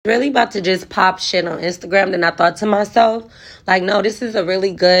Really about to just pop shit on Instagram. Then I thought to myself, like, no, this is a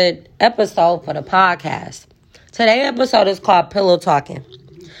really good episode for the podcast. Today's episode is called Pillow Talking.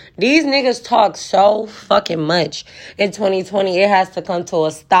 These niggas talk so fucking much in 2020. It has to come to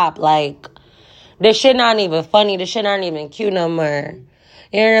a stop. Like, this shit not even funny. This shit not even cute no more.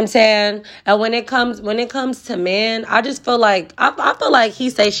 You know what I'm saying? And when it comes to men, I just feel like I feel like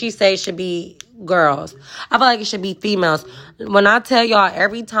he say she say should be girls. I feel like it should be females. When I tell y'all,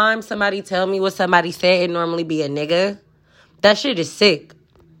 every time somebody tell me what somebody said, it normally be a nigga. That shit is sick.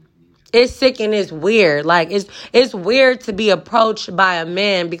 It's sick and it's weird. Like, it's weird to be approached by a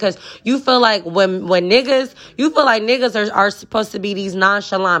man because you feel like when niggas, you feel like niggas are supposed to be these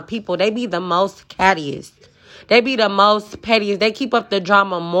nonchalant people. They be the most cattiest. They be the most pettiest. They keep up the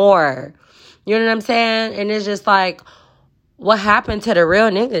drama more. You know what I'm saying? And it's just like, what happened to the real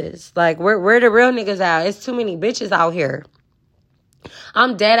niggas? Like, where the real niggas at? It's too many bitches out here.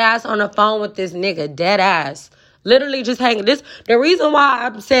 I'm dead ass on the phone with this nigga. Dead ass. Literally just hanging. The reason why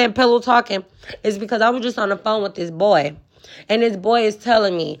I'm saying pillow talking is because I was just on the phone with this boy. And this boy is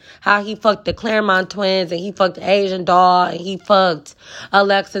telling me how he fucked the Claremont twins and he fucked Asian Doll and he fucked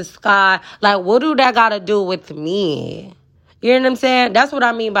Alexis Sky. Like, what do that got to do with me? You know what I'm saying? That's what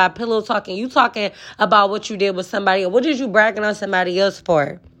I mean by pillow talking. You talking about what you did with somebody else. What did you bragging on somebody else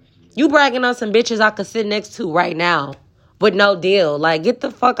for? You bragging on some bitches I could sit next to right now with no deal. Like, get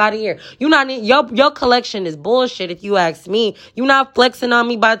the fuck out of here. You not your collection is bullshit if you ask me. You not flexing on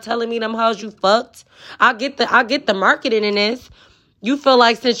me by telling me them hoes you fucked. I get the marketing in this. You feel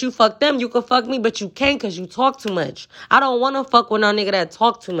like since you fucked them, you could fuck me, but you can't because you talk too much. I don't want to fuck with no nigga that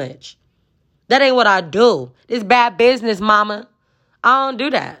talk too much. That ain't what I do. It's bad business, mama. I don't do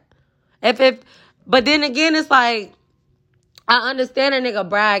that. But then again, it's like, I understand a nigga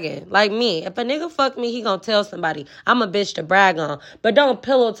bragging. Like me. If a nigga fuck me, he gonna tell somebody. I'm a bitch to brag on. But don't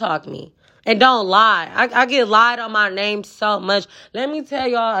pillow talk me. And don't lie. I get lied on my name so much. Let me tell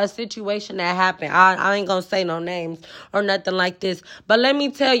y'all a situation that happened. I ain't gonna say no names or nothing like this. But let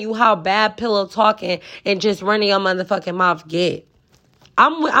me tell you how bad pillow talking and just running your motherfucking mouth get.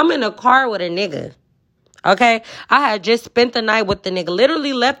 I'm in a car with a nigga. Okay? I had just spent the night with the nigga.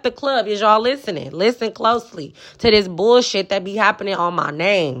 Literally left the club. Is y'all listening? Listen closely to this bullshit that be happening on my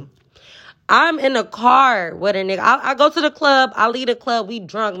name. I'm in a car with a nigga. I go to the club. I leave the club. We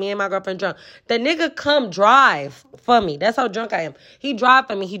drunk. Me and my girlfriend drunk. The nigga come drive for me. That's how drunk I am. He drive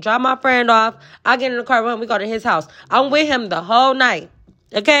for me. He drop my friend off. I get in the car. We go to his house. I'm with him the whole night.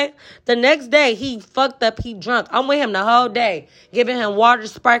 Okay? The next day, he fucked up. He drunk. I'm with him the whole day. Giving him water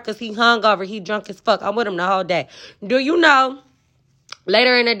Sprite because he hungover. He drunk as fuck. I'm with him the whole day. Do you know,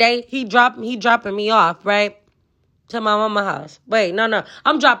 later in the day, he dropping me off, right? To my mama's house. Wait, no.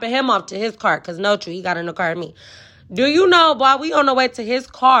 I'm dropping him off to his car because no true, he got in the car with me. Do you know, while we on the way to his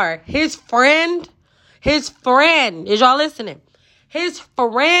car, his friend, is y'all listening? His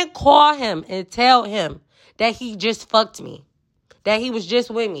friend call him and tell him that he just fucked me. That he was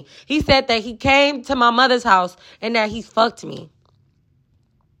just with me. He said that he came to my mother's house and that he fucked me.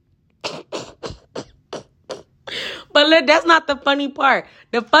 But look, that's not the funny part.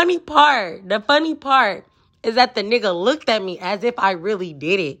 The funny part is that the nigga looked at me as if I really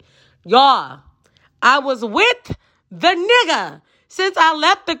did it. Y'all, I was with the nigga since I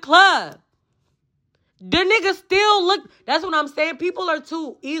left the club. The nigga still look. That's what I'm saying. People are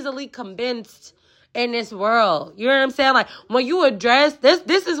too easily convinced in this world. You know what I'm saying? Like, when you address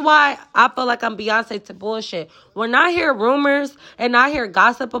this is why I feel like I'm Beyonce to bullshit. When I hear rumors and I hear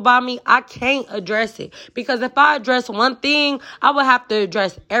gossip about me, I can't address it. Because if I address one thing, I would have to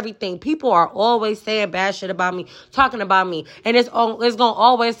address everything. People are always saying bad shit about me, talking about me. And it's gonna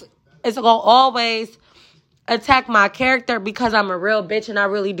always attack my character because I'm a real bitch and I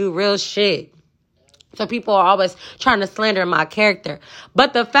really do real shit. So people are always trying to slander my character.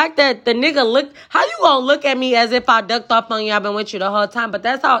 But the fact that the nigga how you gonna look at me as if I ducked off on you, I've been with you the whole time? But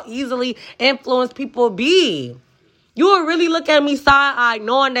that's how easily influenced people be. You would really look at me side-eyed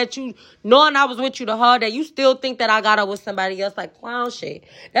knowing I was with you the whole day. You still think that I got up with somebody else, like clown shit.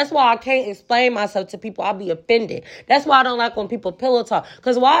 That's why I can't explain myself to people. I'll be offended. That's why I don't like when people pillow talk.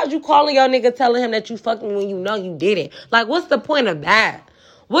 Because why are you calling your nigga telling him that you fucked me when you know you didn't? Like, what's the point of that?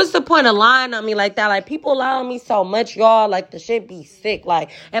 What's the point of lying on me like that? Like, people lie on me so much, y'all. Like, the shit be sick. Like,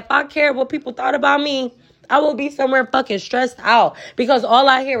 if I cared what people thought about me, I will be somewhere fucking stressed out. Because all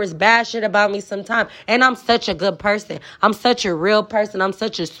I hear is bad shit about me sometimes. And I'm such a good person. I'm such a real person. I'm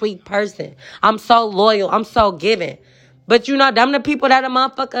such a sweet person. I'm so loyal. I'm so giving. But you know, them the people that a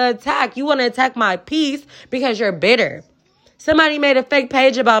motherfucker attack. You want to attack my peace because you're bitter. Somebody made a fake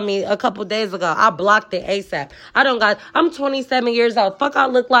page about me a couple days ago. I blocked it ASAP. I'm 27 years old. Fuck I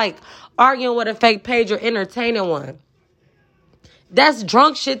look like arguing with a fake page or entertaining one. That's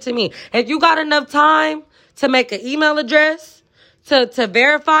drunk shit to me. If you got enough time to make an email address, to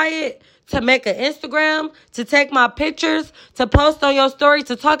verify it, to make an Instagram, to take my pictures, to post on your story,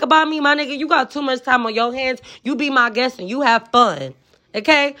 to talk about me, my nigga, you got too much time on your hands. You be my guest and you have fun.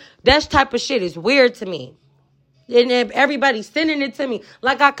 Okay? That type of shit is weird to me. And if everybody's sending it to me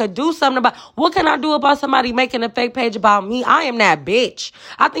like I could do something about, what can I do about somebody making a fake page about me? I am that bitch.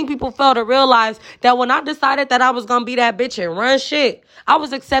 I think people fail to realize that when I decided that I was going to be that bitch and run shit, I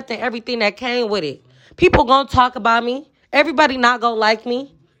was accepting everything that came with it. People going to talk about me. Everybody not going to like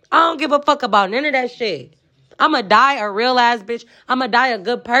me. I don't give a fuck about none of that shit. I'm going to die a real ass bitch. I'm going to die a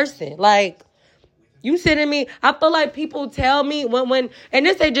good person. Like, you sending me, I feel like people tell me when, and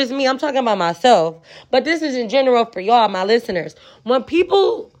this ain't just me, I'm talking about myself, but this is in general for y'all, my listeners. When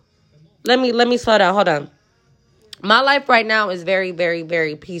people, let me slow down, hold on. My life right now is very, very,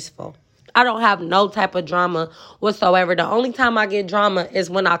 very peaceful. I don't have no type of drama whatsoever. The only time I get drama is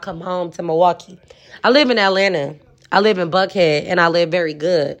when I come home to Milwaukee. I live in Atlanta. I live in Buckhead, and I live very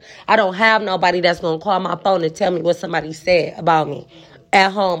good. I don't have nobody that's going to call my phone and tell me what somebody said about me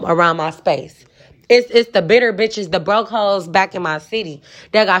at home around my space. It's the bitter bitches, the broke hoes back in my city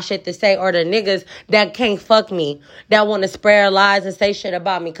that got shit to say, or the niggas that can't fuck me, that want to spread lies and say shit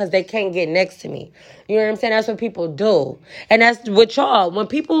about me because they can't get next to me. You know what I'm saying? That's what people do. And that's with y'all. When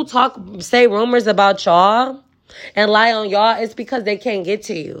people say rumors about y'all and lie on y'all, it's because they can't get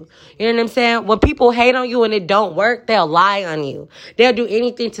to you. You know what I'm saying? When people hate on you and it don't work, they'll lie on you. They'll do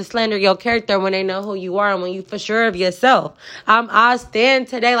anything to slander your character when they know who you are and when you for sure of yourself. I stand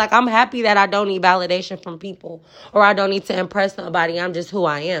today like I'm happy that I don't need validation from people or I don't need to impress nobody. I'm just who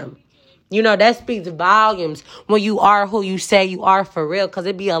I am. You know, that speaks volumes when you are who you say you are for real, because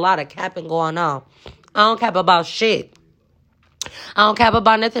it be a lot of capping going on. I don't cap about shit. I don't care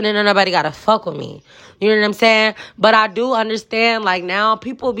about nothing and nobody gotta fuck with me. You know what I'm saying? But I do understand, like, now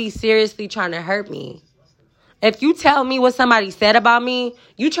people be seriously trying to hurt me. If you tell me what somebody said about me,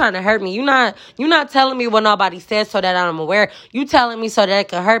 you trying to hurt me. You're not telling me what nobody said so that I'm aware. You telling me so that it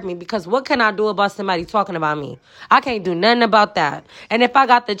can hurt me, because what can I do about somebody talking about me? I can't do nothing about that. And if I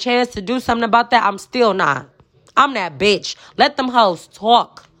got the chance to do something about that, I'm still not. I'm that bitch. Let them hoes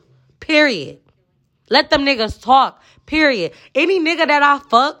talk. Period. Let them niggas talk. Period. Any nigga that I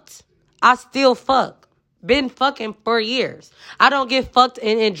fucked, I still fuck. Been fucking for years. I don't get fucked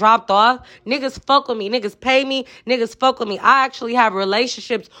and dropped off. Niggas fuck with me. Niggas pay me. Niggas fuck with me. I actually have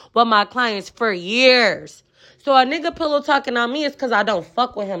relationships with my clients for years. So a nigga pillow talking on me is because I don't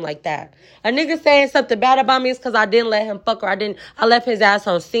fuck with him like that. A nigga saying something bad about me is because I didn't let him fuck, or I left his ass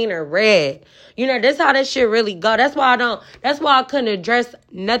on scene or red. You know, that's how that shit really go. That's why I couldn't address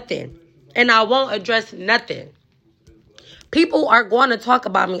nothing. And I won't address nothing. People are going to talk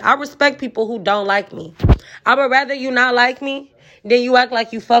about me. I respect people who don't like me. I would rather you not like me than you act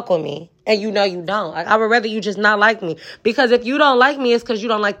like you fuck with me and you know you don't. Like, I would rather you just not like me. Because if you don't like me, it's because you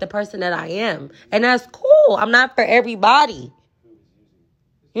don't like the person that I am. And that's cool. I'm not for everybody.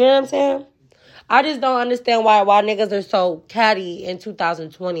 You know what I'm saying? I just don't understand why niggas are so catty in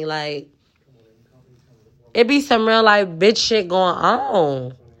 2020. Like, it be some real life bitch shit going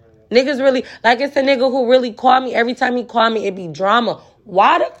on. Niggas really, like, it's a nigga who really called me. Every time he called me, it be drama.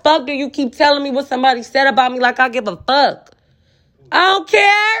 Why the fuck do you keep telling me what somebody said about me like I give a fuck? I don't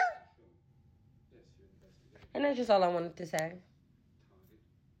care. And that's just all I wanted to say.